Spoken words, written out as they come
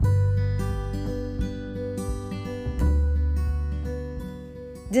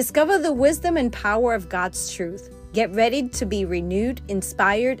Discover the wisdom and power of God's truth. Get ready to be renewed,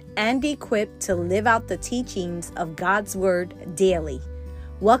 inspired, and equipped to live out the teachings of God's Word daily.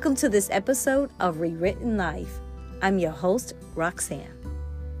 Welcome to this episode of Rewritten Life. I'm your host, Roxanne.